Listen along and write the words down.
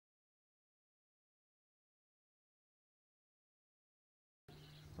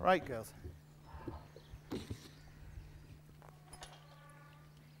Right, girls.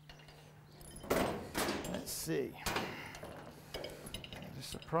 Let's see. A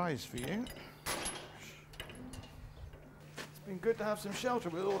surprise for you. It's been good to have some shelter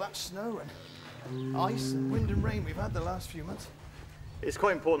with all that snow and ice and wind and rain we've had the last few months. It's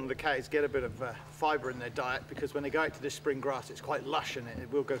quite important the cows get a bit of fibre in their diet, because when they go out to this spring grass it's quite lush and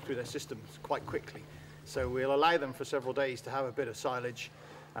it will go through their systems quite quickly. So we'll allow them for several days to have a bit of silage,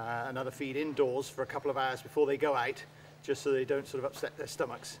 another feed indoors for a couple of hours before they go out, just so they don't sort of upset their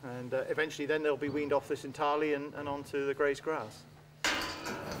stomachs, and eventually then they'll be weaned off this entirely and onto the grazed grass.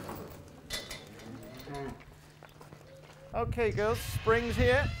 Okay girls, spring's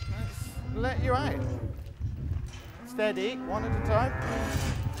here. Let's let you out. Steady, one at a time.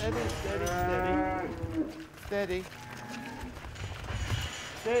 Steady, steady, steady. Steady.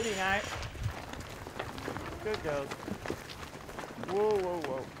 Steady now. Good girls. Whoa, whoa,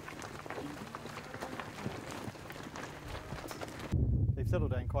 whoa. They've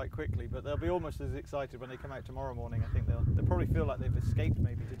settled down quite quickly, but they'll be almost as excited when they come out tomorrow morning. I think they'll probably feel like they've escaped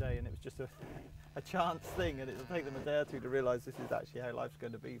maybe today, and it was just a chance thing, and it'll take them a day or two to realise this is actually how life's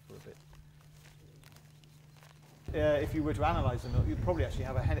going to be for a bit. If you were to analyse the milk, you'd probably actually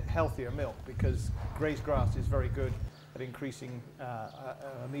have a healthier milk, because grazed grass is very good at increasing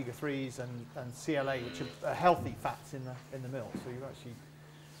omega-3s and CLA, which are healthy fats in the milk. So you actually,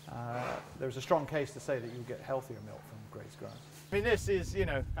 there's a strong case to say that you'll get healthier milk from grazed grass. I mean, this is, you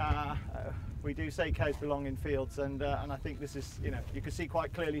know, we do say cows belong in fields, and I think this is, you know, you can see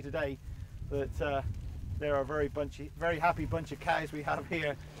quite clearly today that there are a very happy bunch of cows we have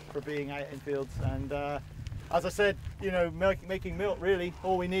here for being out in fields. And as I said, you know, making milk, really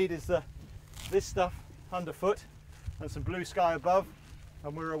all we need is this stuff underfoot and some blue sky above,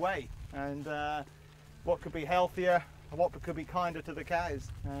 and we're away. And what could be healthier, what could be kinder to the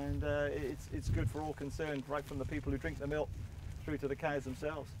cows? And it's good for all concerned, right from the people who drink the milk through to the cows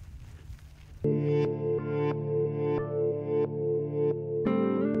themselves.